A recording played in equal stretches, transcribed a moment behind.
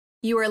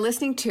You are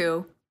listening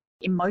to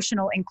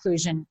Emotional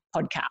Inclusion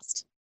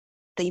Podcast.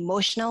 The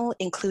Emotional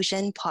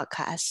Inclusion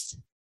Podcast.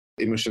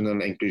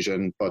 Emotional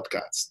Inclusion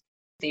Podcast.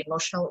 The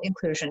Emotional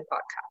Inclusion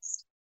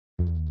Podcast.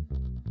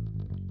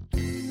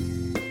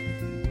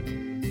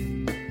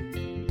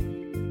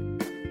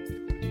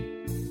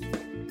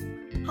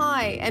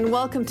 Hi, and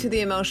welcome to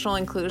the Emotional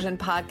Inclusion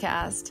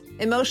Podcast.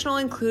 Emotional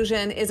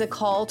inclusion is a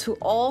call to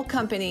all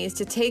companies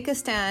to take a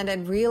stand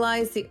and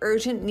realize the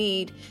urgent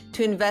need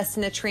to invest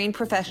in a trained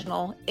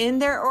professional in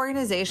their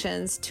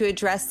organizations to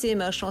address the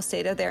emotional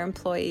state of their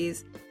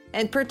employees,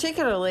 and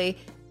particularly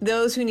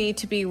those who need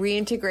to be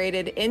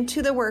reintegrated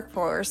into the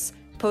workforce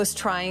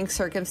post-trying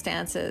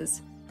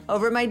circumstances.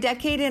 Over my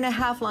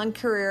decade-and-a-half-long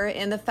career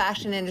in the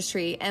fashion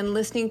industry and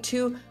listening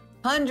to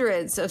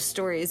hundreds of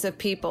stories of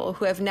people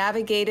who have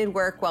navigated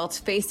work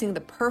whilst facing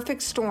the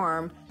perfect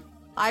storm,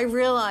 I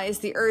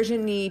realized the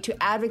urgent need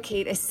to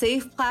advocate a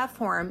safe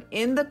platform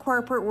in the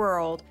corporate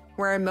world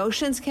where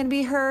emotions can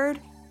be heard,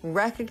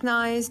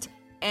 recognized,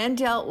 and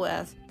dealt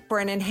with for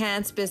an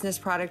enhanced business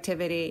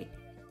productivity.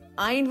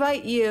 I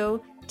invite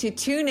you to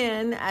tune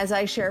in as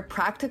I share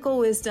practical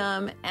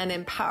wisdom and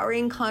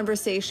empowering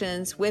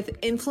conversations with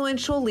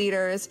influential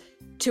leaders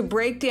to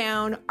break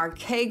down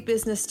archaic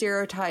business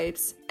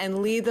stereotypes and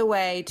lead the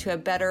way to a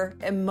better,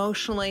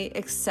 emotionally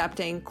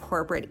accepting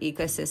corporate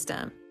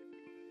ecosystem.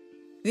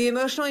 The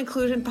Emotional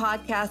Inclusion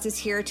Podcast is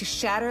here to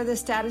shatter the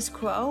status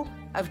quo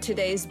of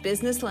today's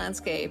business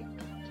landscape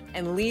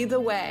and lead the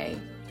way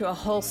to a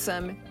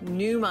wholesome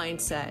new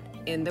mindset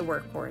in the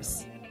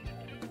workforce.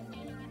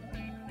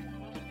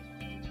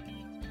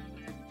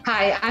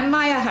 Hi, I'm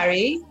Maya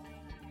Hari,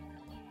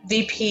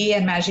 VP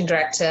and Managing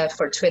Director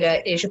for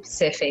Twitter Asia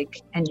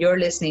Pacific, and you're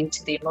listening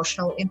to the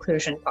Emotional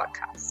Inclusion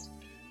Podcast.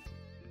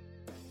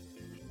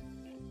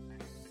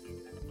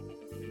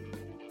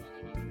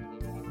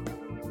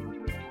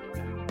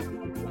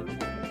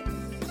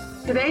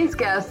 Today's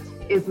guest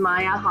is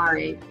Maya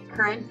Hari,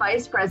 current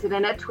Vice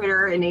President at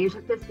Twitter in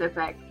Asia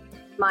Pacific.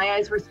 Maya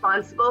is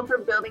responsible for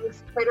building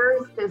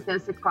Twitter's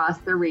business across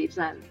the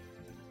region.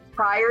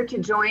 Prior to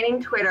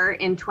joining Twitter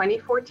in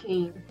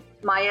 2014,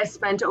 Maya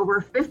spent over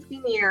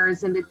 15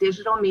 years in the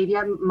digital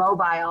media,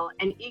 mobile,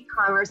 and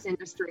e-commerce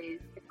industries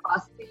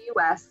across the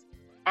US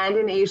and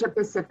in Asia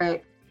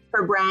Pacific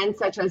for brands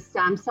such as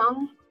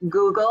Samsung,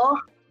 Google,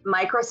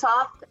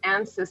 Microsoft,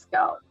 and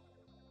Cisco.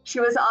 She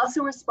was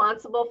also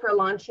responsible for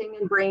launching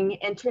and bringing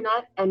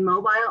internet and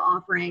mobile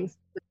offerings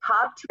to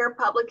top-tier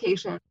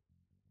publications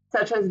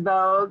such as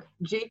Vogue,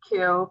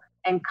 GQ,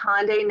 and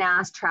Condé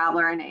Nast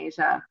Traveler in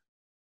Asia.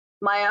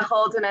 Maya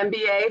holds an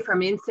MBA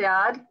from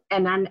INSEAD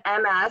and an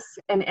MS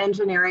in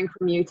engineering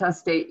from Utah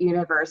State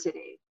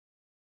University.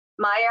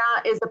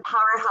 Maya is a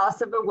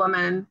powerhouse of a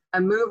woman, a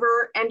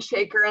mover and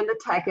shaker in the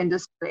tech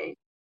industry,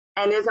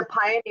 and is a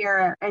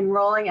pioneer in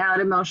rolling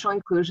out emotional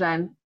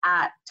inclusion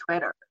at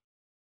Twitter.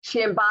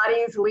 She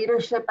embodies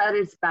leadership at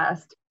its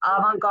best,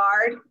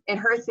 avant-garde in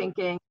her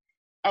thinking,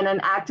 and an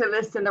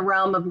activist in the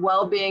realm of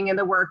well-being in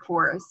the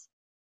workforce,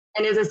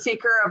 and is a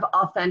seeker of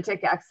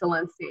authentic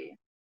excellency.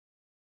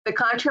 The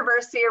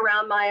controversy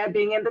around Maya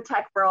being in the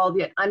tech world,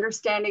 yet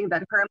understanding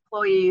that her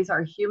employees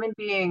are human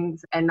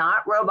beings and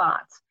not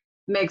robots,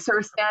 makes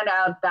her stand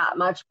out that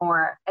much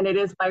more. And it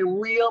is my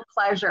real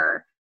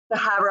pleasure to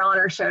have her on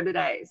our show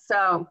today.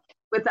 So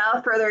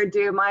without further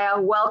ado,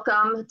 Maya,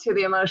 welcome to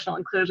the Emotional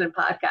Inclusion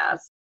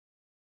Podcast.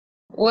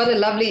 What a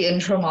lovely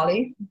intro,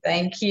 Molly.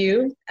 Thank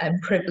you. I'm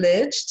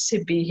privileged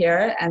to be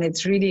here, and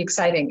it's really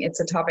exciting.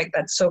 It's a topic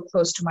that's so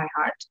close to my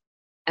heart.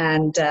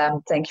 And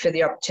thank you for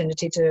the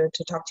opportunity to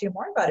talk to you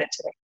more about it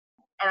today.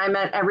 And I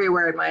meant every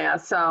word, Maya.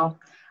 So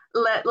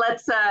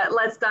let's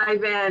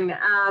dive in.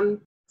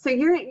 So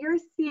your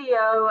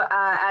CEO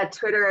at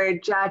Twitter,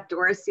 Jack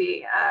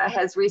Dorsey,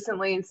 has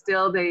recently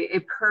instilled a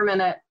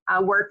permanent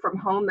work from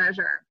home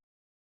measure,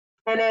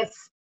 and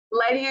it's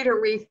led you to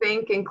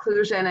rethink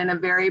inclusion in a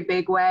very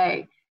big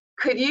way.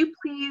 Could you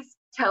please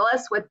tell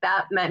us what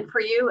that meant for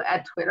you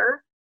at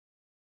Twitter?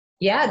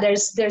 Yeah,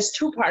 there's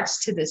two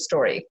parts to this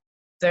story.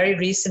 Very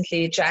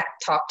recently, Jack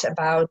talked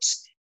about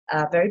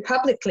very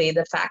publicly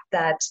the fact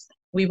that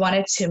we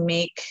wanted to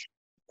make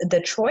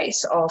the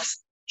choice of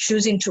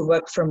choosing to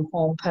work from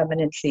home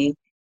permanently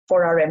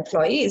for our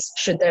employees,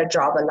 should their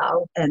job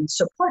allow and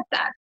support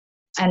that.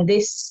 And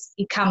this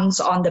comes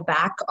on the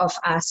back of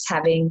us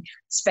having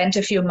spent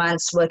a few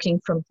months working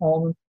from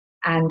home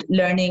and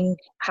learning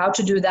how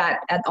to do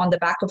that on the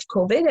back of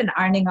COVID and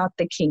ironing out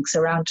the kinks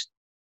around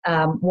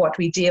what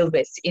we deal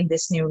with in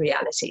this new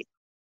reality.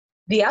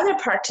 The other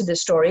part to the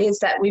story is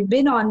that we've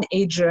been on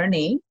a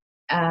journey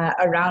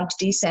around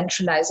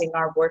decentralizing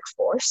our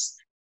workforce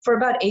for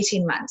about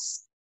 18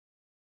 months.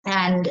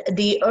 And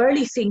the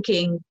early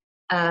thinking,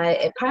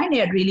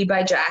 pioneered really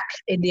by Jack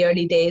in the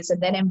early days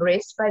and then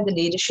embraced by the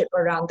leadership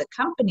around the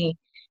company,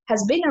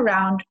 has been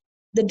around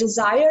the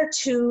desire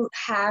to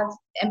have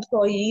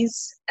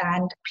employees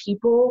and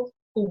people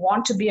who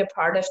want to be a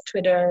part of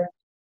Twitter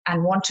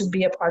and want to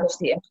be a part of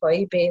the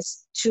employee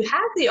base to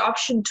have the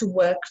option to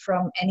work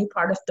from any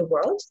part of the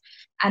world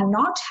and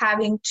not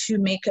having to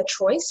make a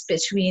choice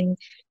between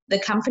the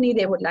company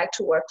they would like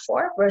to work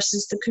for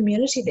versus the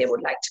community they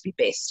would like to be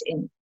based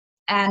in.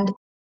 And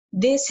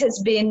this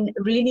has been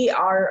really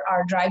our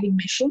driving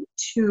mission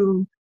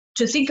to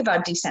think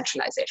about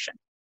decentralization.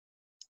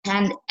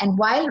 And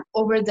while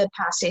over the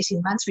past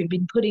 18 months, we've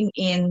been putting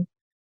in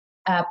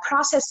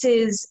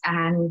processes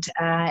and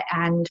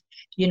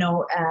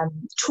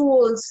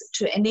tools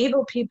to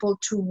enable people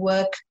to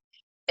work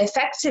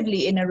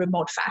effectively in a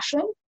remote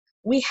fashion,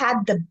 we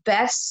had the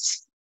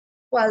best,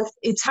 well,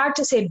 it's hard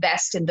to say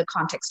best in the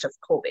context of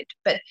COVID,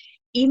 but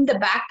in the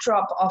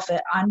backdrop of an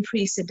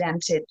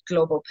unprecedented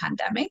global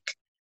pandemic,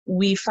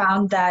 we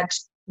found that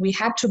we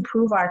had to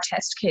prove our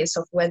test case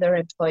of whether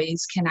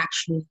employees can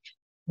actually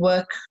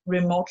work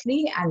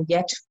remotely and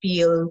yet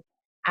feel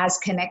as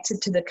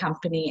connected to the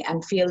company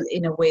and feel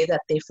in a way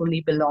that they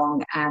fully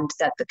belong and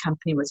that the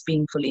company was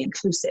being fully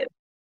inclusive.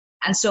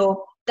 And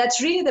so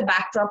that's really the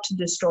backdrop to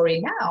the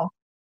story now.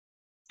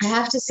 I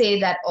have to say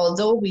that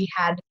although we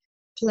had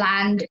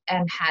planned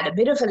and had a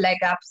bit of a leg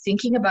up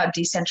thinking about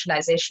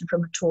decentralization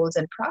from a tools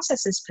and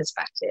processes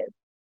perspective,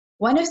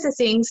 one of the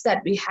things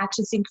that we had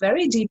to think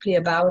very deeply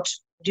about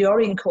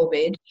during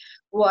COVID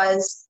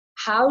was,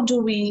 how do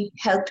we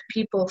help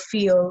people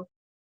feel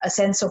a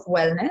sense of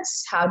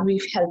wellness? How do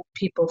we help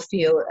people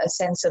feel a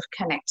sense of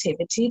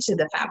connectivity to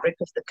the fabric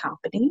of the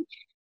company,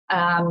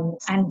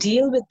 and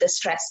deal with the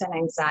stress and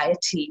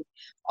anxiety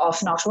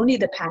of not only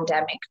the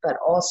pandemic, but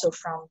also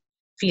from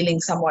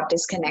feeling somewhat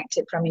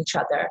disconnected from each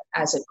other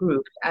as a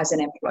group, as an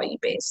employee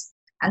base.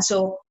 And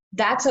so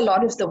that's a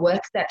lot of the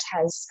work that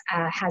has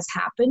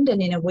happened,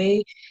 and in a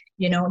way,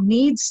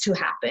 needs to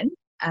happen.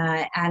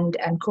 And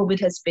COVID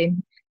has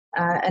been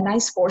a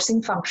nice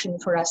forcing function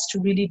for us to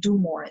really do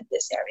more in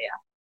this area.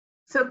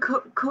 So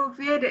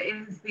COVID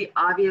is the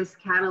obvious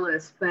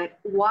catalyst, but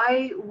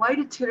why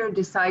did Twitter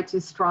decide to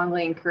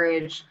strongly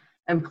encourage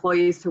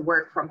employees to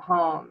work from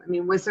home? I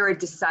mean, was there a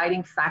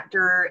deciding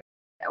factor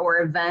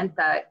or event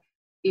that,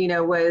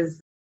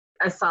 was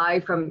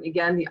aside from,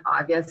 again, the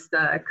obvious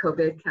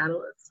COVID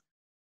catalyst?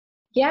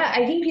 Yeah,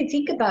 I think if you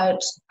think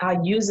about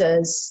our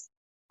users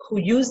who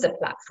use the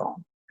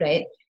platform,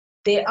 right?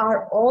 They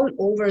are all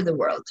over the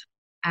world.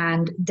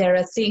 And there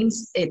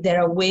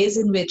are ways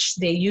in which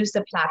they use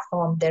the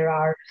platform. There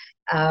are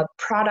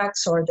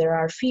products, or there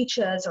are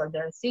features, or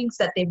there are things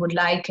that they would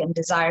like and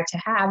desire to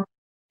have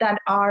that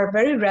are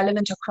very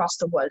relevant across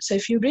the world. So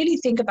if you really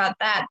think about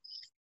that,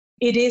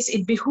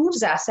 it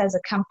behooves us as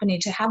a company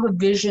to have a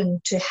vision,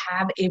 to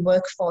have a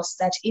workforce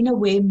that in a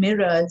way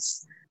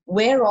mirrors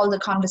where all the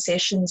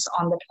conversations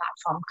on the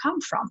platform come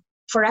from.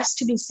 For us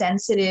to be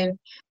sensitive,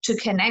 to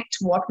connect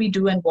what we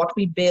do and what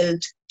we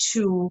build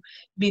to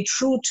be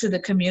true to the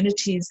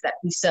communities that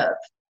we serve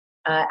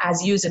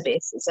as user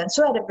bases. And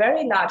so at a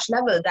very large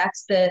level,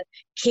 that's the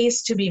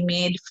case to be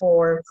made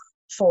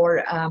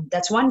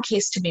that's one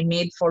case to be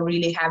made for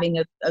really having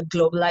a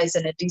globalized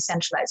and a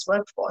decentralized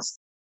workforce.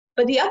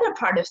 But the other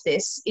part of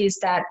this is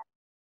that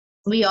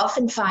we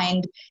often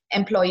find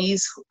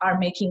employees who are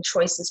making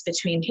choices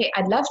between, hey,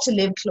 I'd love to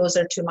live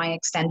closer to my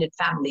extended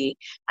family.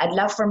 I'd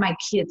love for my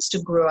kids to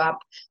grow up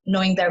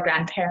knowing their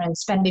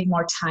grandparents, spending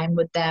more time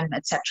with them,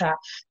 etc.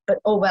 But,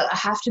 oh, well, I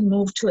have to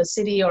move to a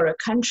city or a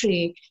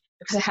country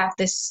because I have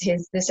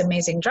this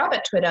amazing job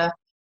at Twitter.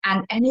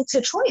 And it's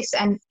a choice.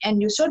 And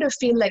you sort of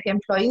feel like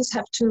employees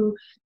have to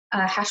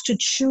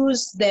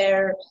choose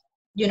their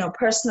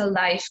personal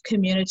life,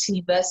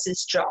 community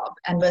versus job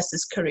and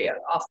versus career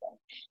often.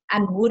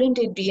 And wouldn't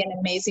it be an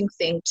amazing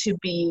thing to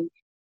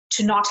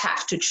not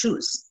have to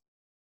choose?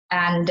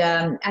 And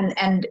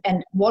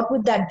what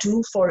would that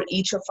do for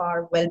each of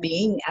our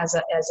well-being as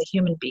a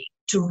human being,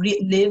 to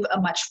live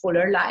a much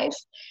fuller life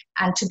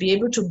and to be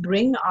able to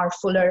bring our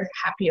fuller,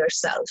 happier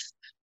self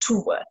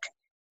to work?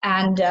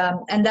 And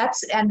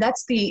that's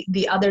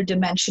the other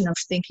dimension of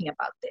thinking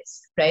about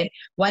this, right?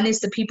 One is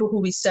the people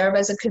who we serve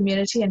as a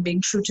community and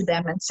being true to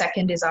them, and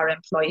second is our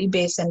employee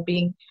base and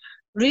being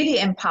really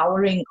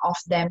empowering of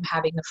them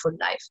having a full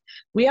life.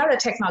 We are a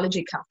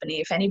technology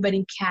company. If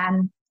anybody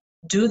can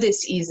do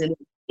this easily,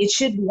 it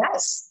should be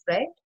us,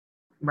 right?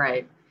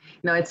 Right.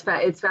 No, it's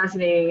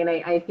fascinating, and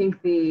I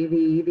think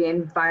the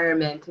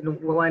environment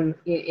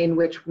in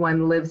which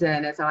one lives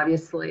in is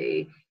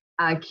obviously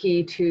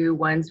key to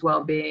one's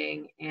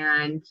well-being,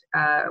 and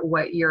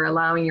what you're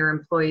allowing your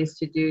employees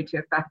to do to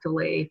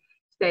effectively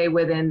stay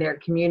within their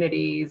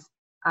communities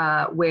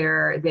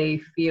where they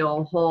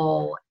feel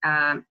whole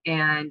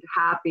and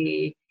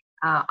happy,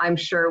 I'm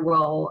sure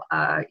will,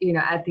 at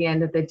the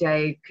end of the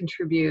day,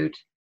 contribute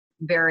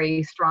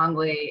very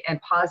strongly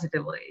and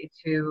positively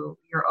to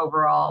your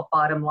overall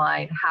bottom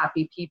line.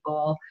 Happy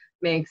people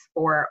makes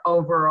for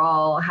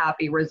overall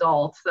happy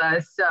results.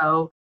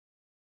 So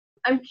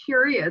I'm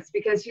curious,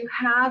 because you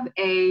have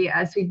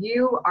so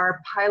you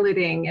are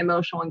piloting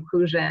emotional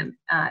inclusion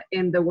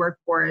in the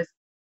workforce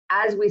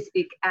as we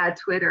speak at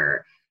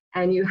Twitter.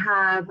 and you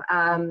have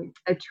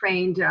a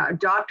trained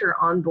doctor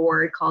on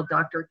board called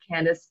Dr.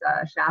 Candace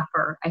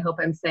Schaffer. I hope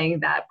I'm saying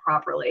that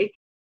properly.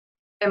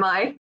 Am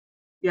I?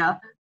 Yeah.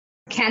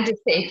 Candace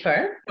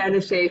Schaffer.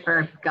 Candace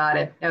Schaffer, got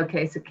it.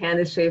 Okay, so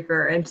Candace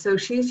Schaffer. And so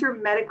she's your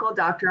medical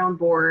doctor on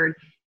board,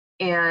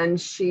 and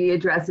she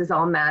addresses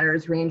all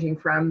matters ranging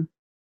from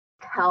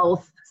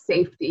health,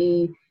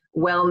 safety,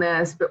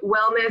 wellness, but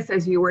wellness,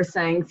 as you were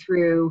saying,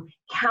 through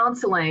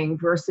counseling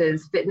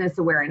versus fitness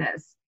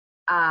awareness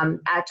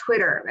at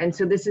Twitter. And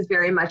so this is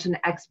very much an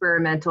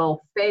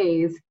experimental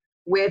phase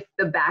with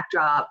the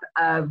backdrop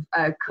of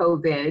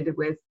COVID,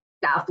 with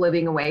staff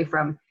living away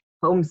from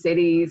home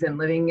cities and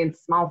living in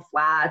small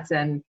flats,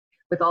 and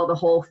with all the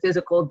whole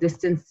physical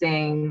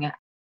distancing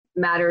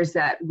matters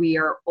that we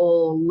are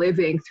all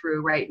living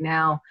through right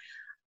now.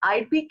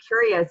 I'd be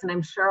curious, and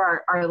I'm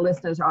sure our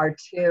listeners are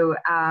too,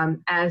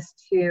 as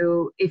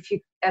to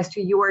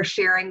your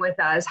sharing with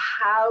us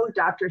how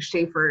Dr.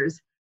 Schaffer's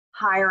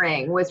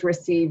hiring was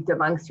received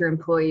amongst your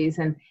employees,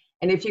 and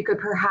if you could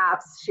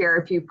perhaps share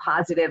a few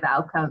positive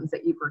outcomes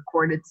that you've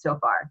recorded so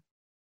far.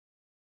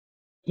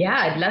 Yeah,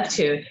 I'd love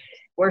to.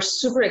 We're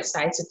super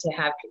excited to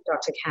have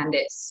Dr.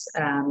 Candace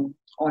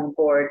on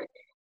board.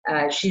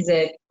 She's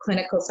a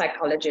clinical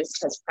psychologist,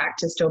 has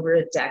practiced over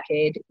a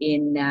decade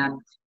in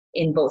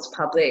both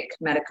public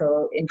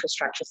medical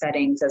infrastructure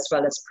settings as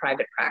well as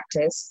private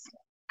practice.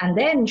 And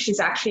then she's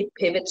actually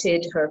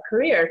pivoted her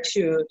career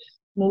to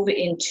move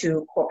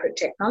into corporate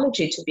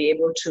technology to be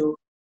able to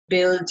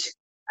build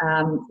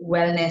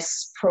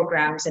wellness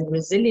programs and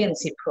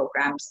resiliency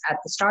programs. At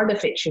the start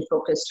of it, she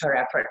focused her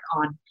effort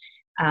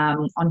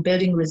on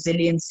building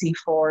resiliency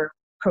for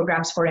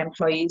programs for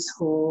employees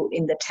who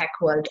in the tech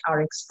world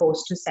are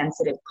exposed to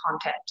sensitive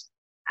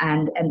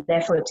content, and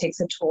therefore it takes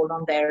a toll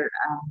on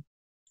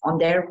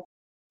their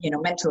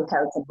mental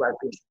health and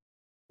well-being.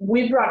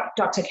 We brought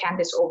Dr.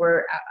 Candace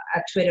over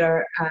at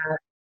Twitter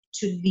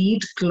to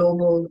lead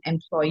global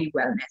employee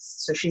wellness.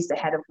 So she's the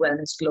head of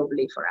wellness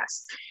globally for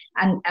us.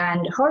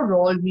 And her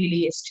role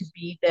really is to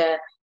be the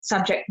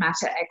subject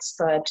matter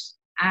expert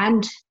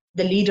and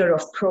the leader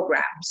of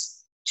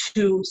programs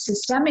to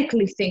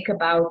systemically think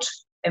about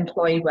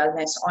employee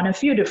wellness on a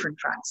few different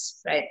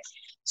fronts, right?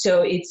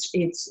 So it's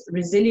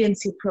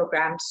resiliency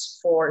programs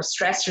for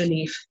stress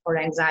relief, for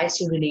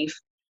anxiety relief,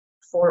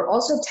 for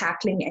also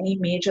tackling any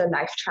major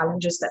life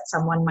challenges that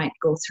someone might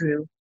go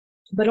through,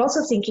 but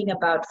also thinking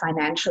about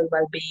financial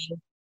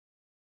well-being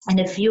and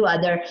a few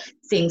other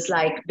things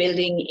like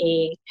building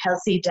a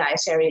healthy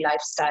dietary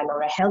lifestyle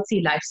or a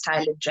healthy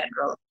lifestyle in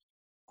general,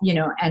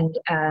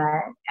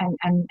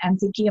 and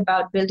thinking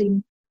about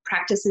building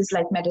practices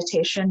like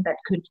meditation that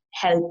could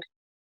help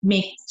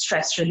make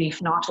stress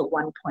relief not a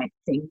one-point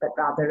thing, but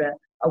rather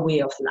a way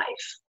of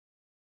life.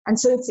 And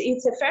so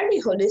it's a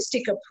fairly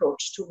holistic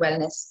approach to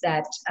wellness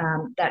that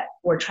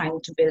we're trying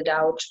to build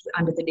out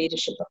under the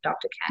leadership of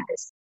Dr.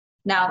 Candace.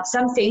 Now,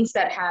 some things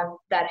that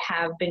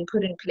have been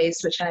put in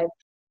place,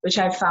 which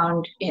I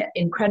found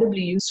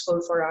incredibly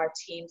useful for our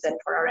teams and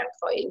for our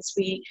employees.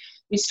 We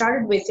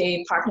started with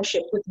a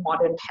partnership with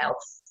Modern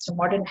Health. So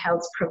Modern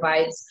Health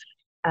provides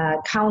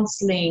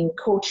counseling,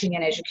 coaching,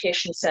 and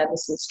education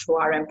services to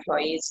our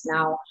employees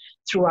now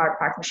through our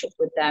partnership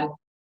with them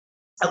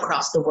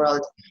across the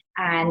world.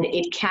 And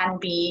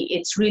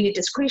it's really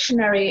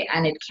discretionary,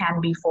 and it can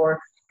be for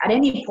at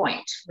any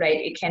point, right?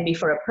 It can be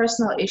for a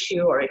personal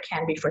issue, or it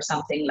can be for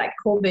something like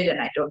COVID, and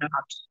I don't know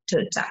how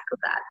to tackle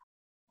that.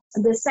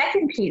 The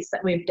second piece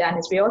that we've done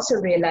is we also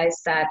realized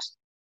that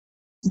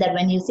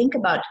when you think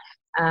about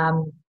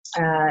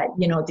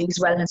these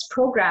wellness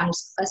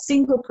programs, a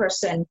single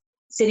person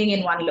sitting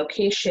in one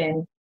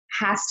location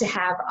has to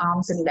have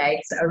arms and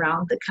legs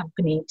around the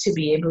company to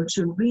be able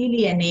to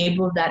really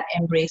enable that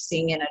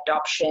embracing and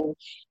adoption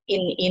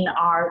in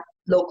our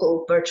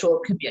local virtual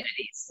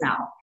communities now.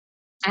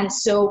 And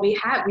so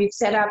we've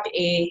set up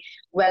a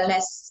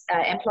wellness,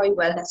 employee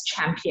wellness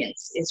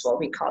champions is what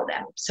we call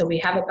them. So we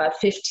have about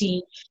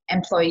 50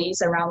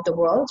 employees around the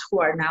world who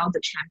are now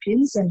the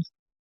champions, and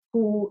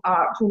who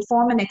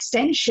form an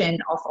extension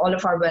of all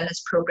of our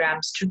wellness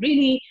programs to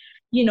really,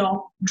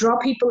 draw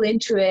people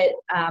into it,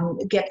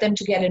 get them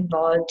to get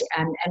involved,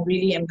 and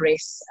really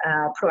embrace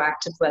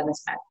proactive wellness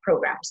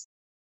programs.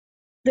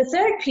 The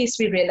third piece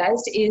we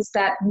realized is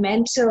that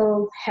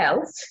mental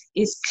health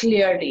is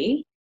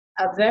clearly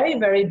a very,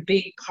 very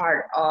big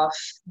part of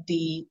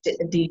the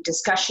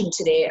discussion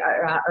today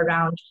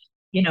around,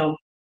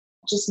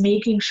 just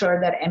making sure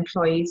that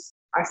employees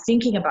are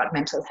thinking about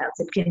mental health.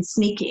 It can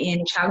sneak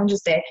in,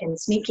 challenges there can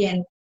sneak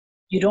in.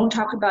 You don't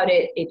talk about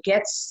it, it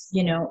gets,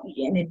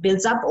 and it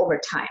builds up over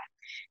time.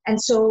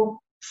 And so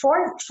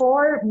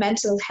for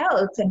mental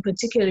health, and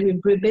particularly,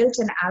 we built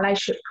an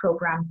allyship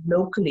program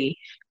locally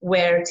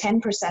where 10%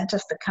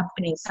 of the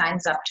company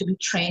signs up to be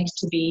trained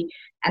to be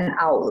an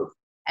owl.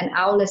 An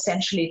owl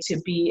essentially to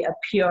be a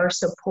peer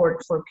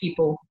support for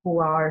people who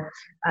are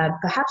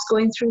perhaps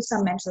going through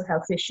some mental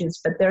health issues,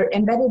 but they're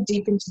embedded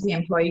deep into the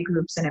employee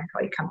groups and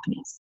employee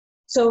companies.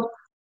 So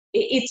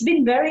it's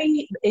been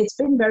very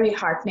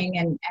heartening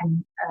and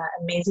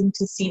amazing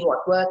to see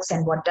what works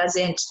and what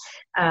doesn't,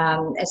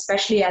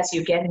 especially as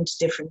you get into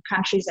different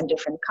countries and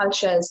different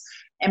cultures.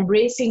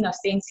 Embracing of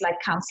things like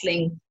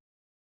counseling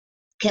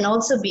can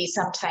also be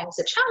sometimes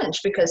a challenge,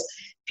 because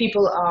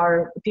people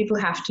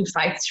have to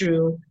fight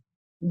through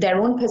their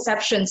own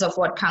perceptions of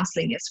what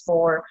counseling is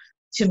for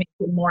to make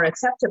it more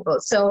acceptable.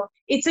 So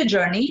it's a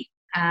journey.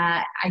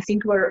 I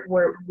think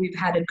we've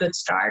had a good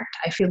start.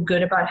 I feel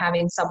good about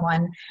having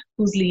someone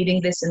who's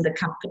leading this in the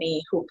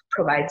company, who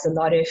provides a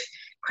lot of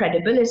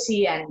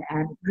credibility and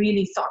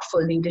really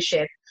thoughtful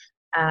leadership.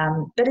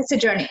 But it's a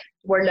journey.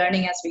 We're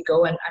learning as we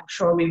go, and I'm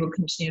sure we will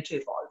continue to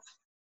evolve.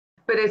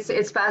 But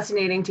it's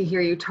fascinating to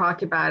hear you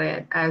talk about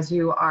it as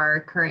you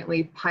are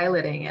currently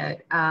piloting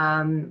it,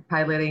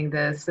 piloting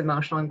this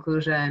emotional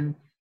inclusion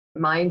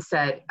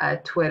mindset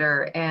at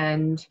Twitter.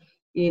 And,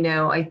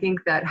 I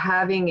think that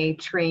having a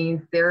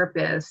trained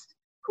therapist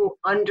who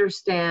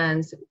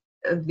understands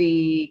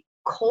the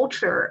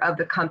culture of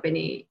the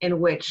company in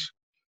which,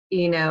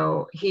 he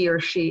or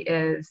she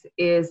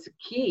is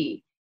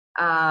key.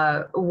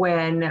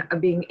 When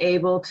being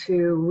able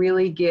to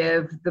really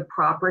give the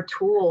proper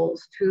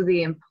tools to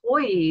the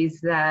employees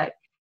that,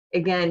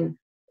 again,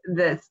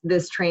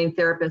 this trained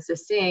therapist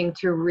is seeing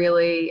to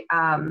really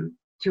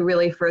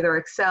further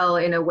excel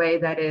in a way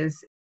that is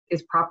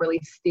properly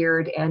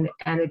steered and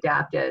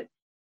adapted.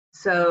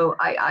 So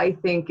I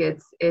think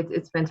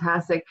it's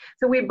fantastic.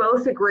 So we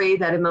both agree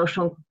that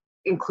emotional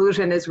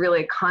inclusion is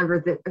really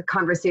a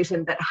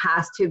conversation that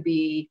has to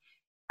be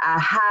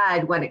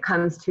had when it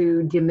comes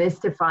to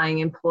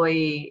demystifying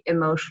employee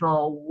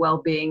emotional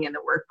well-being in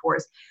the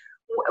workforce.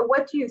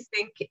 What do you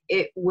think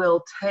it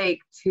will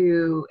take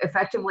to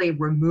effectively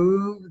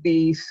remove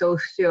the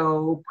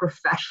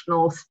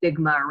socio-professional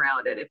stigma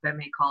around it, if I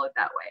may call it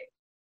that way?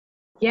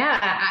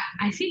 Yeah,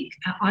 I think,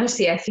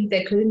 honestly, I think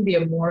there couldn't be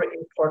a more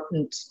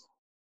important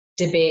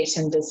debate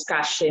and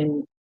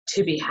discussion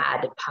to be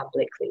had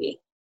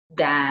publicly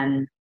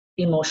than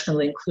emotional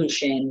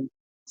inclusion,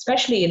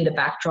 especially in the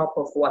backdrop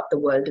of what the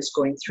world is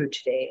going through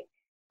today,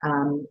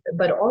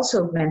 but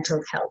also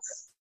mental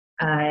health,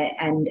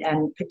 and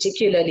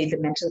particularly the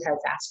mental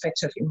health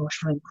aspects of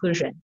emotional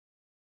inclusion.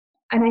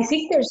 And I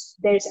think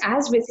there's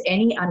as with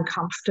any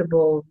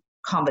uncomfortable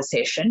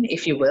conversation,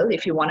 if you will,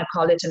 if you want to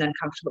call it an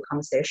uncomfortable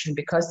conversation,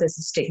 because there's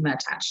a stigma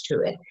attached to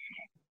it,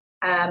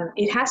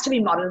 it has to be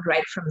modeled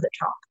right from the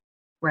top.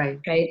 Right.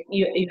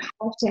 You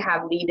have to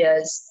have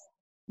leaders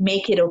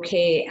make it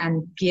okay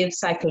and give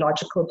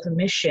psychological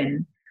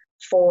permission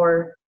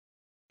for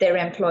their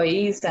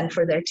employees and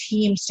for their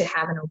teams to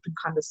have an open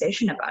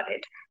conversation about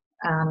it.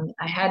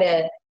 I had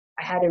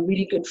a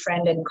really good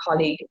friend and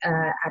colleague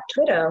at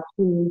Twitter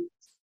who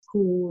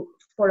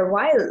for a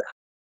while,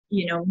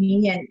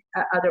 me and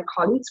other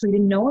colleagues, we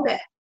didn't know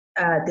that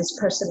this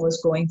person was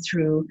going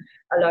through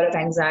a lot of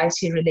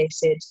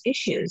anxiety-related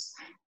issues.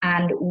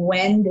 And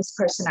when this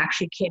person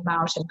actually came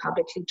out and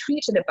publicly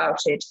tweeted about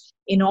it,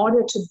 in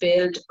order to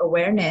build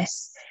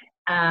awareness,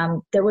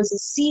 there was a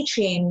sea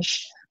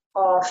change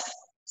of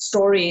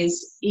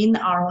stories in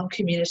our own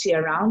community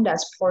around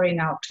us pouring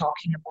out,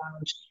 talking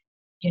about,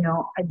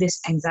 this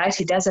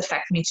anxiety does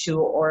affect me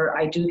too, or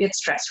I do get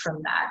stressed from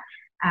that.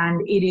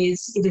 And it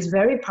is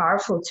very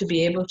powerful to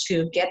be able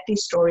to get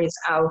these stories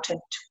out and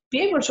to be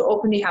able to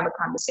openly have a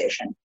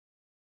conversation.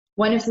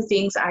 One of the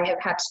things I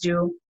have had to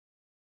do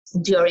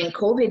during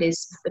COVID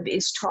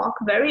is talk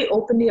very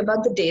openly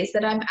about the days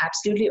that I'm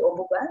absolutely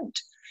overwhelmed.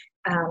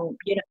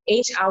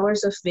 8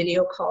 hours of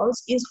video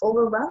calls is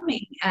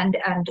overwhelming, and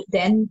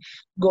then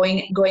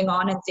going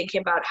on and thinking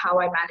about how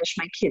I manage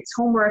my kids'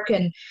 homework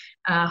and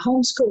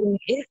homeschooling,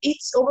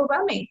 it's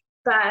overwhelming.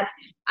 But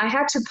I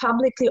had to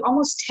publicly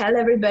almost tell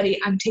everybody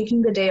I'm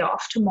taking the day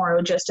off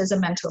tomorrow just as a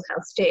mental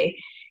health day.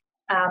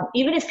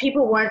 Even if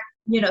people weren't,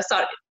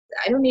 thought,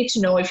 I don't need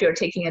to know if you're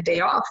taking a day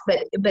off,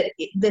 but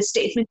the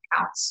statement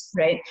counts,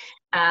 right?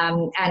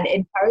 And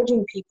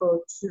encouraging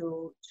people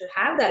to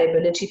have that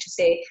ability to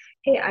say,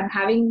 hey, I'm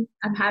having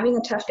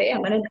a tough day.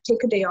 I'm going to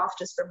take a day off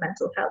just for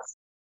mental health.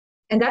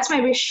 And that's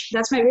my wish.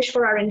 That's my wish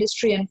for our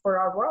industry and for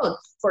our world,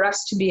 for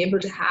us to be able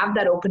to have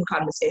that open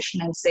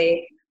conversation and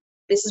say,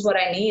 this is what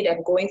I need.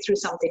 I'm going through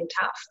something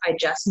tough. I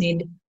just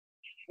need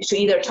to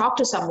either talk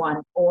to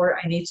someone or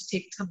I need to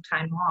take some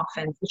time off,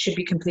 and it should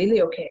be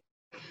completely okay.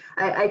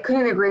 I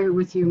couldn't agree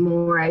with you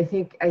more. I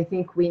think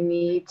we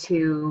need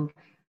to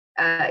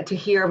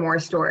hear more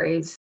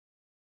stories.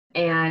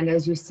 And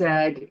as you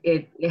said,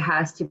 it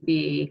has to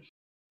be,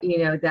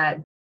 that,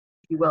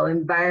 if you will,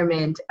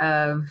 environment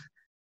of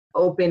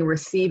open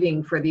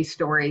receiving for these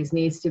stories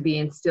needs to be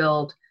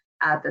instilled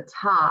at the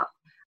top.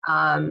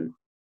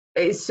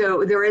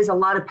 So there is a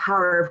lot of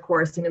power, of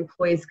course, in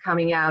employees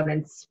coming out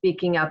and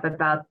speaking up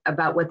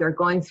about what they're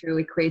going through.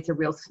 It creates a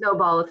real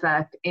snowball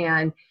effect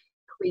and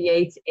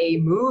creates a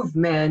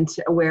movement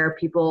where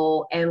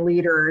people and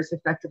leaders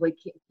effectively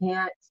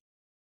can't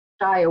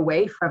shy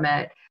away from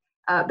it.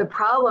 The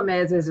problem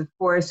is of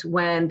course,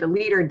 when the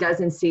leader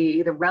doesn't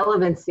see the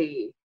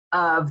relevancy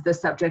of the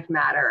subject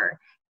matter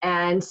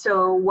And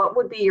so what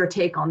would be your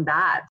take on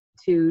that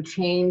to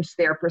change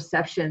their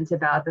perceptions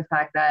about the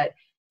fact that,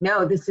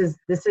 no, this is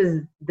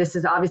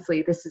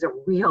obviously, this is a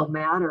real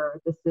matter.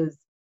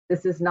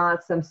 This is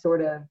not some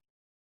sort of,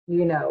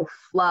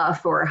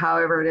 fluff or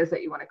however it is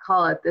that you want to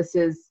call it. This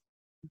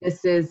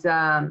is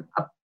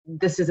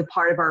a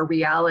part of our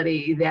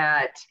reality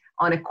that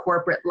on a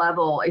corporate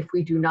level, if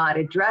we do not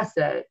address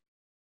it,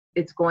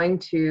 it's going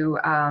to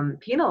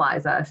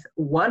penalize us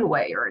one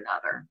way or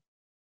another.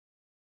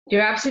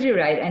 You're absolutely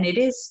right. And it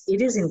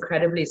is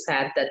incredibly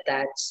sad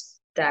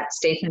that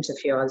statement of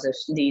yours of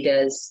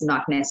leaders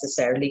not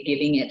necessarily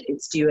giving it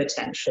its due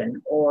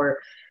attention or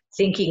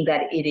thinking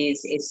that it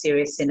is a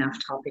serious enough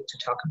topic to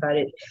talk about.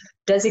 It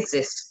does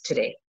exist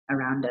today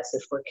around us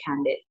if we're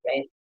candid,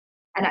 right?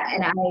 And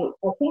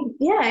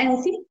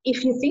I think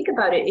if you think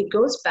about it, it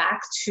goes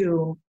back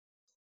to,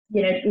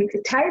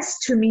 it ties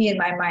to me in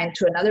my mind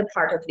to another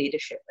part of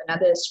leadership,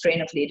 another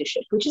strain of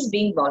leadership, which is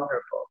being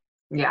vulnerable.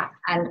 Yeah.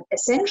 And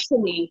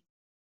essentially,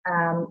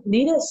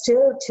 leaders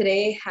still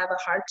today have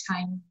a hard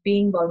time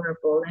being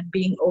vulnerable and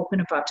being open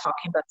about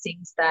talking about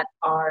things that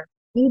are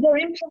either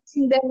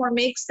impacting them or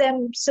makes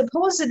them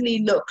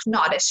supposedly look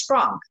not as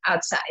strong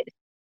outside.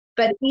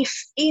 But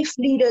if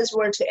leaders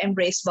were to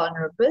embrace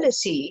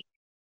vulnerability,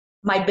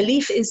 my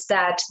belief is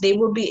that they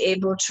will be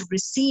able to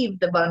receive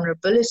the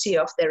vulnerability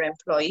of their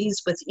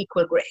employees with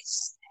equal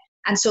grace.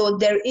 And so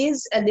there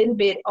is a little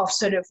bit of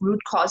sort of root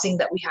causing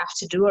that we have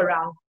to do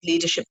around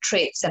leadership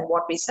traits and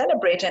what we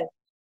celebrate. And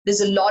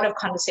there's a lot of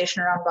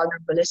conversation around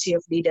vulnerability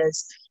of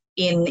leaders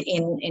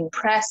in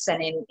press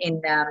and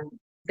in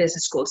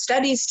business school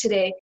studies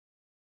today.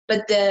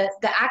 But the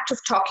act of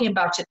talking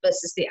about it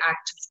versus the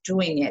act of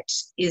doing it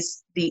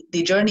is the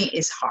journey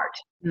is hard,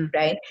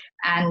 right?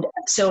 And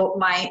so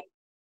my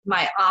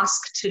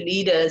ask to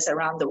leaders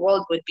around the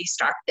world would be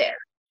start there.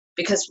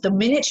 Because the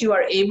minute you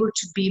are able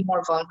to be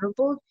more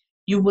vulnerable,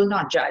 you will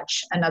not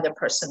judge another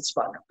person's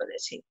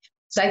vulnerability.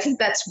 So I think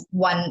that's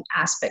one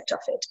aspect of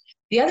it.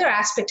 The other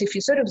aspect, if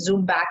you sort of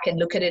zoom back and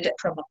look at it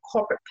from a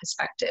corporate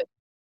perspective,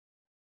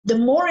 the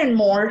more and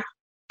more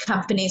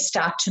companies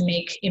start to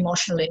make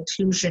emotional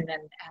inclusion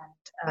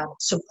and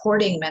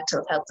supporting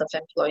mental health of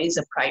employees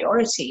a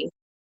priority,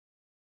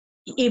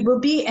 it will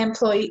be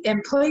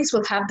employees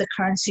will have the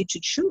currency to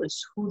choose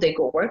who they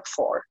go work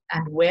for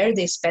and where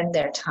they spend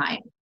their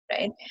time,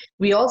 right?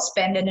 We all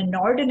spend an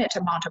inordinate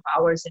amount of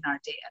hours in our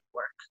day at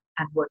work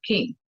and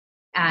working.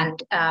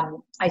 And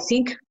I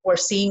think we're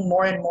seeing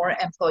more and more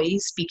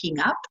employees speaking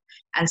up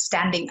and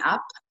standing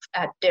up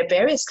at their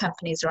various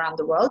companies around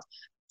the world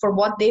for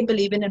what they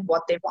believe in and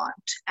what they want.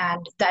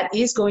 And that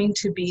is going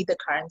to be the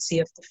currency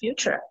of the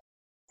future.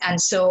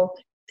 And so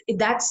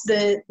that's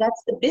the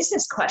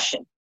business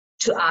question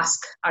to ask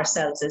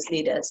ourselves as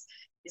leaders.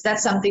 Is that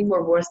something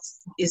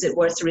is it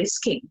worth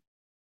risking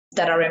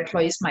that our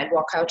employees might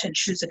walk out and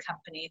choose a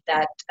company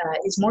that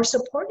is more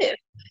supportive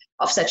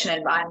of such an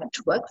environment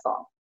to work for?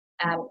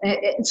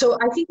 And so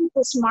I think it's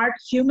a smart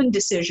human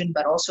decision,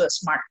 but also a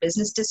smart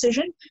business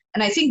decision.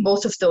 And I think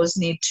both of those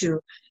need to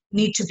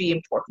be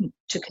important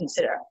to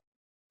consider.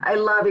 I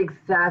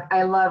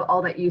love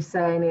all that you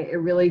say, and it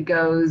really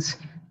goes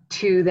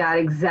to that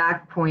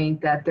exact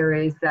point that there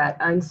is that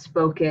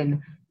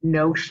unspoken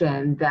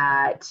notion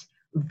that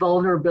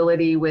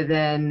vulnerability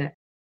within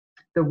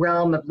the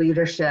realm of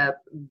leadership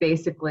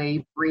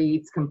basically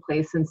breeds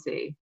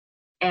complacency.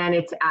 And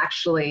it's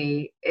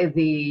actually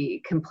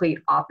the complete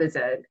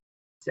opposite.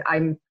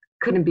 I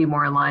couldn't be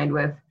more aligned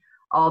with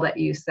all that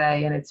you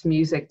say, and it's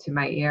music to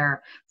my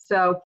ear.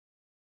 So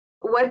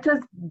what does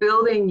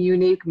building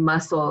unique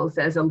muscles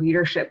as a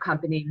leadership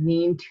company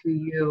mean to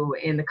you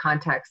in the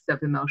context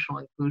of emotional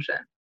inclusion?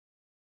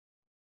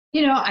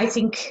 I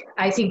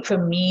think for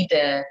me,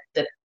 the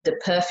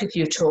perfect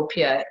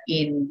utopia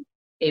in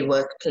a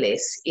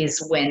workplace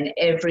is when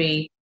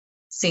every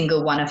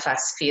single one of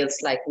us feels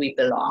like we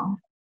belong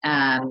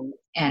and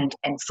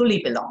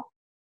fully belong.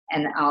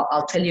 And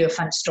I'll tell you a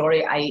fun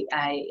story.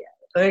 I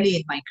early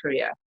in my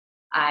career,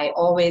 I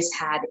always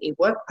had a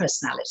work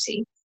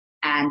personality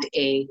and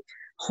a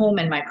home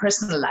and my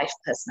personal life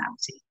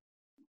personality.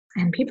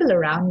 And people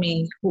around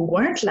me who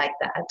weren't like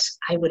that,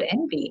 I would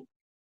envy.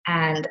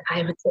 And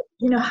I would say,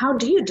 how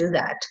do you do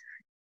that?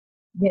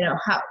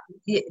 How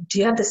do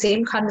you have the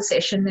same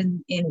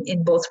conversation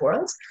in both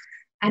worlds?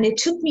 And it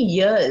took me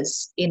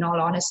years, in all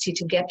honesty,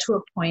 to get to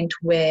a point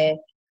where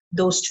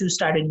those two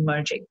started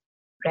merging,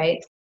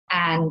 right?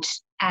 And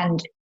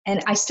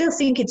I still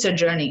think it's a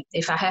journey.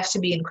 If I have to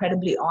be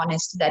incredibly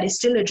honest, that is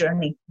still a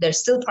journey. There's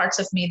still parts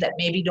of me that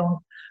maybe don't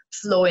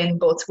flow in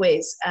both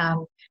ways.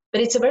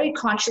 But it's a very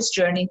conscious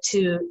journey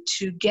to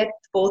get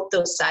both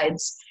those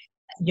sides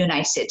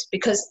united,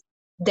 because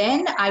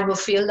then I will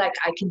feel like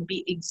I can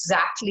be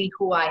exactly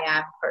who I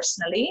am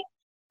personally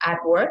at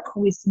work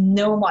with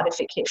no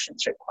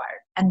modifications required.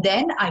 And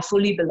then I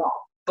fully belong,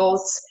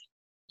 both,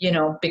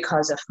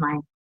 because of my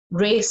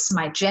race,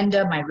 my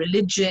gender, my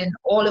religion,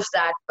 all of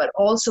that, but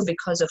also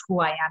because of who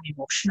I am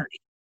emotionally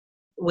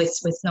with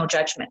no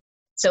judgment.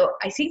 So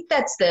I think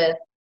that's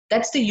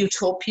the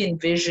utopian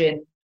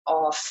vision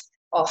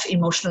of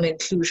emotional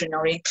inclusion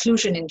or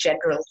inclusion in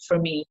general for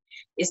me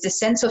is the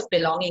sense of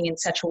belonging in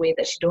such a way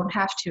that you don't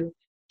have to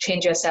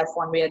change yourself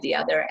one way or the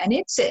other. And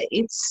it's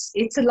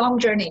a long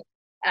journey.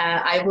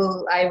 I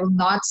will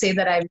not say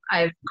that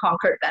I've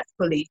conquered that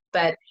fully,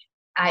 but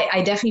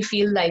I definitely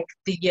feel like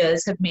the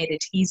years have made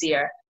it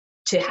easier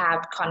to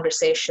have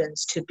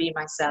conversations, to be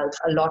myself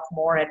a lot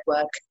more at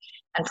work,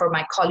 and for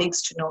my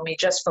colleagues to know me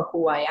just for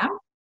who I am.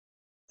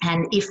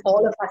 And if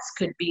all of us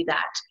could be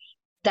that,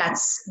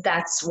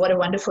 that's what a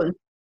wonderful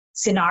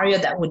scenario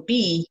that would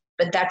be.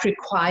 But that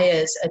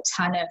requires a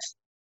ton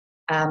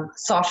of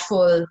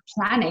thoughtful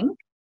planning,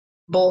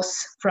 both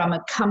from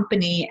a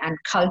company and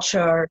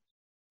culture,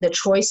 the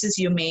choices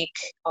you make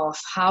of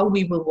how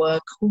we will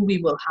work, who we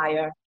will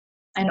hire,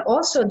 and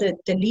also the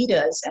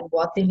leaders and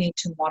what they need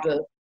to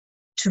model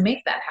to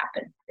make that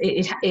happen.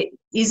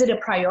 Is it a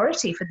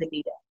priority for the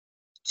leader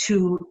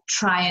to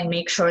try and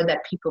make sure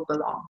that people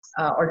belong?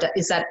 Or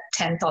is that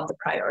 10th on the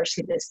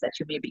priority list that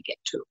you maybe get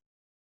to?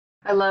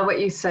 I love what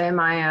you say,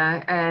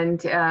 Maya,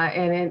 and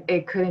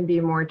it couldn't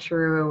be more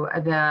true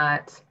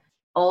that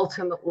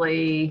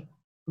ultimately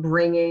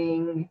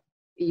bringing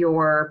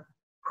your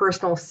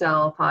personal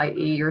self,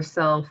 i.e.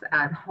 yourself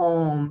at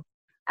home,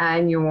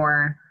 and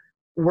your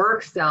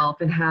work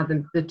self, and have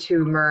the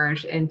two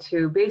merge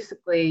into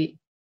basically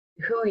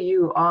who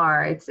you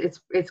are.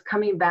 It's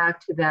coming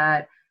back to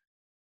that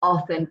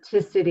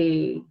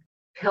authenticity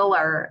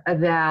pillar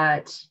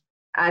that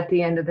at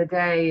the end of the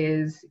day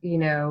is,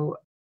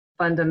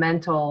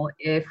 fundamental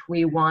if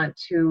we want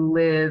to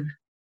live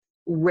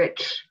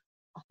rich,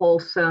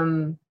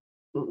 wholesome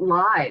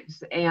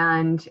lives.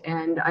 And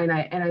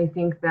I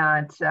think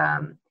that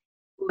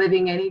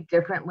living any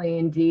differently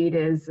indeed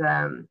is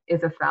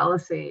a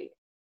fallacy.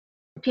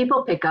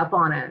 People pick up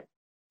on it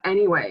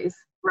anyways,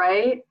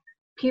 right?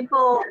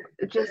 People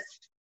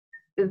just,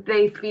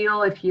 they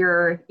feel if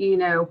you're,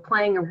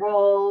 playing a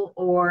role,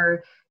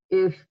 or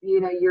if,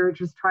 you're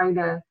just trying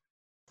to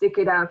stick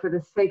it out for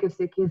the sake of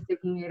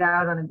sticking it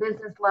out on a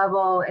business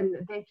level. And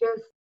they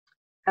just,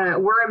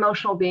 we're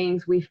emotional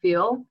beings, we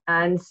feel.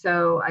 And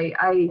so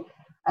I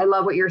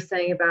love what you're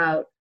saying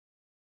about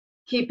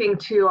keeping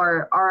to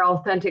our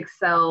authentic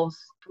selves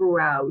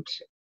throughout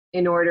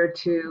in order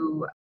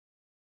to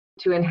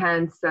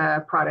enhance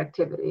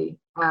productivity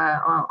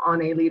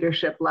on a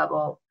leadership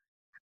level.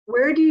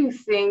 Where do you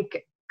think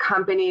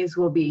companies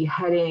will be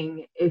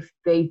heading if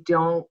they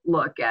don't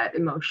look at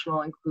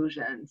emotional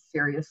inclusion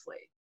seriously?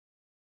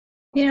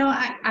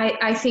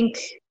 I think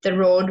the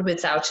road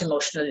without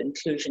emotional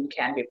inclusion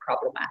can be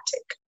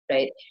problematic,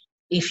 right?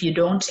 If you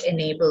don't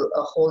enable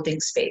a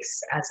holding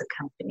space as a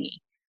company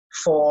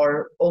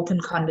for open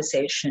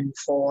conversation,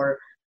 for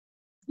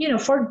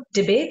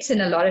debates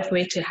in a lot of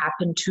ways to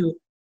happen, to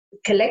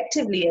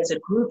collectively as a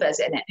group, as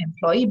an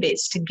employee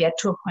base, to get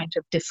to a point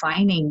of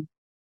defining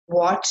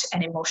what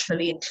an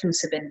emotionally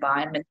inclusive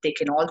environment they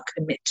can all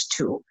commit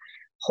to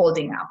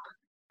holding up.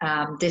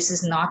 This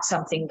is not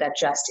something that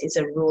just is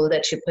a rule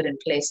that you put in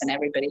place and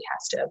everybody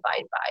has to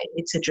abide by.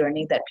 It's a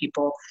journey that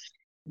people,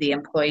 the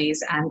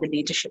employees and the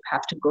leadership,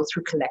 have to go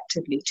through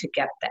collectively to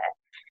get there.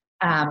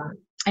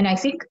 And I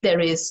think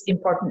there is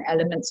important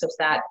elements of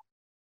that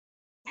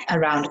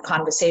around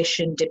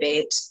conversation,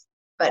 debate,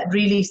 but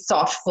really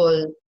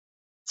thoughtful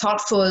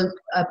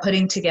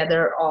putting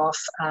together of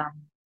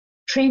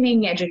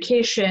training,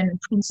 education,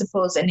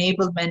 principles,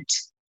 enablement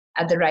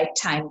at the right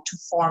time to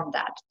form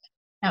that.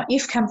 Now,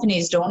 if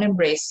companies don't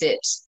embrace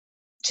it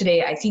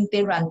today, I think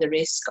they run the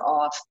risk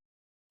of,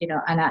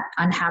 an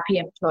unhappy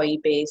employee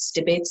base,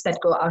 debates that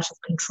go out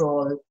of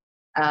control,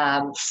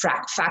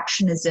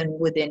 factionism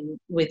within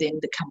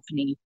the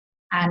company.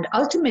 And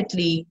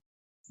ultimately,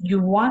 you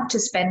want to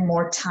spend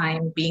more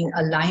time being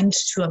aligned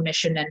to a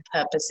mission and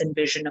purpose and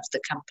vision of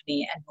the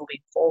company and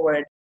moving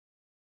forward,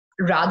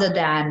 rather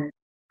than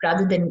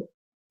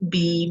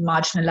be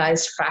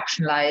marginalized,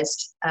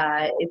 fractionalized.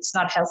 It's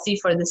not healthy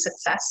for the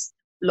success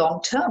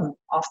long-term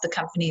of the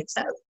company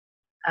itself.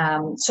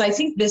 So I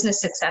think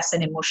business success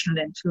and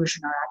emotional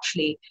inclusion are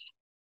actually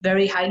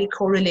very highly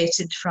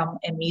correlated from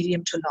a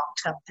medium to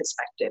long-term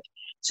perspective.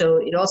 So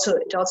it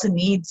also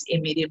needs a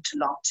medium to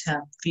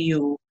long-term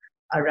view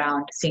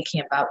around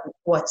thinking about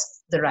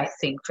what's the right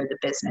thing for the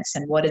business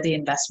and what are the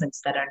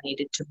investments that are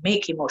needed to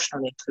make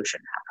emotional inclusion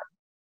happen.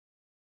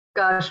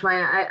 Gosh,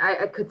 Maya,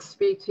 I could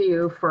speak to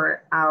you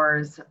for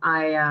hours.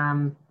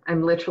 I'm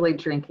literally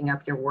drinking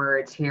up your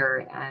words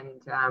here,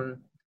 and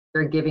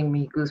you're giving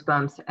me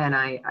goosebumps. And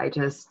I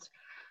just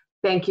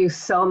thank you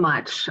so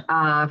much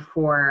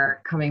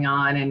for coming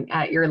on. And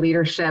at your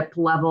leadership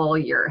level,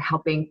 you're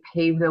helping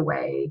pave the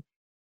way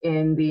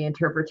in the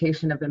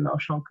interpretation of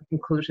emotional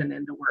inclusion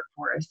in the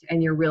workforce.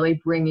 And you're really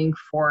bringing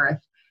forth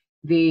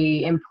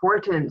the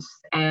importance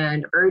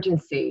and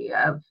urgency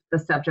of the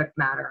subject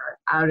matter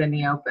out in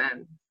the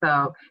open.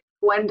 So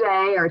one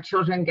day our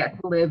children get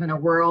to live in a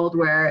world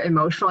where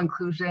emotional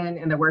inclusion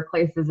in the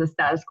workplace is a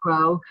status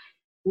quo.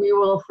 We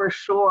will for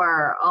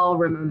sure all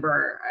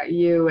remember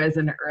you as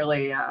an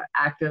early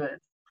activist.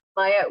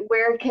 Maya,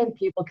 where can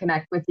people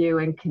connect with you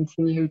and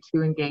continue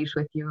to engage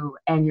with you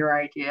and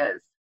your ideas?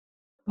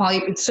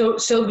 Molly, it's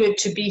so good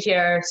to be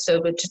here.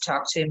 So good to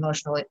talk to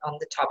on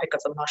the topic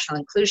of emotional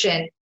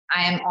inclusion.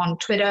 I am on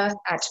Twitter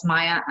at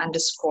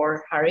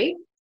Maya_Hari,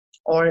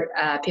 or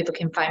people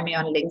can find me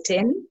on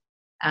LinkedIn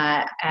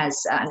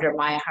as under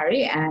Maya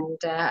Hari, and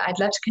I'd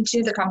love to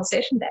continue the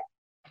conversation there.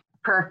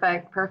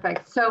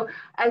 Perfect. So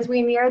as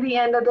we near the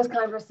end of this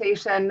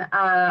conversation,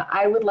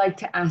 I would like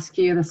to ask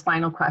you this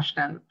final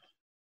question.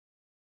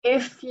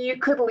 If you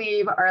could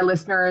leave our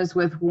listeners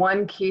with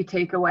one key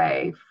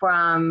takeaway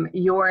from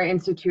your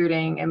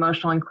instituting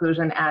emotional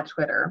inclusion at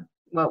Twitter,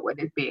 what would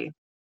it be?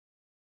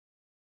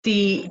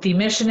 The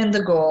mission and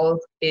the goal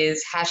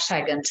is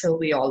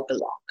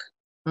 #UntilWeAllBelong.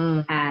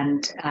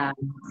 And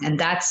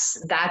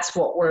that's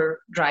what we're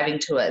driving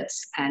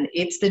towards. And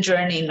it's the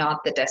journey,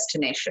 not the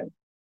destination.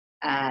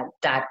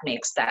 That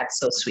makes that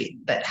so sweet.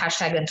 But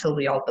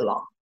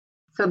 #UntilWeAllBelong.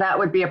 So that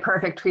would be a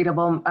perfect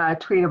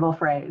tweetable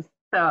phrase.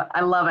 So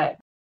I love it.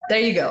 There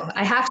you go.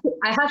 I have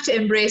to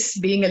embrace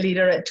being a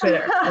leader at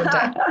Twitter.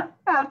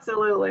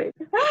 Absolutely.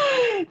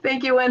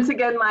 Thank you once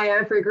again,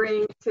 Maya, for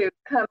agreeing to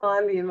come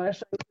on the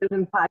Emotional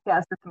Inclusion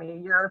podcast with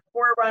me. Your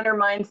forerunner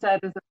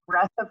mindset is a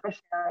breath of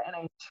fresh air, and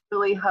I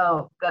truly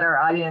hope that our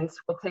audience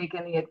will take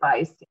any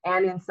advice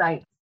and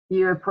insights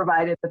you have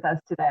provided with us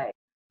today.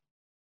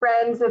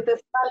 Friends, if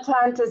this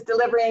content is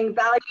delivering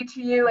value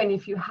to you, and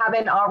if you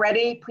haven't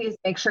already, please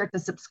make sure to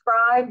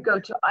subscribe,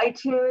 go to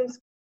iTunes,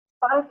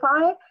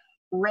 Spotify,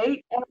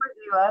 rate and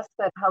review us.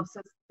 That helps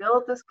us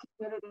build this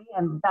community,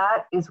 and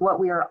that is what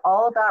we are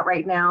all about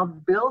right now,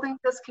 building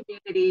this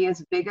community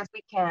as big as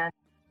we can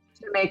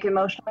to make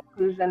emotional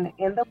inclusion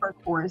in the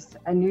workforce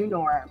a new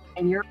norm,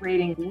 and your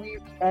rating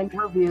and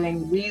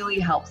reviewing really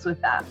helps with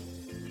that.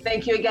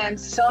 Thank you again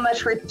so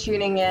much for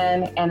tuning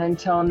in, and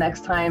until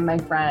next time, my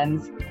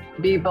friends,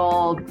 be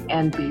bold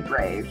and be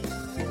brave.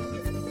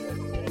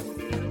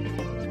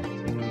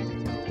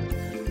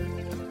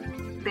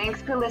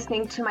 Thanks for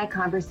listening to my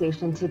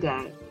conversation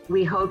today.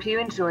 We hope you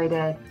enjoyed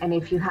it, and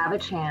if you have a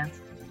chance,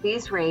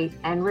 please rate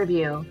and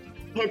review,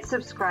 hit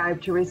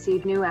subscribe to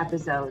receive new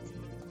episodes,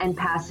 and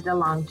pass it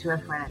along to a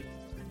friend.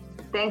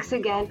 Thanks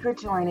again for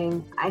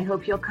joining. I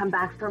hope you'll come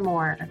back for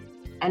more.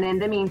 And in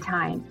the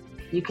meantime,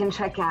 you can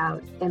check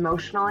out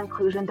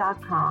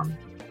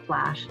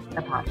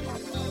emotionalinclusion.com/the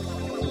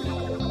podcast.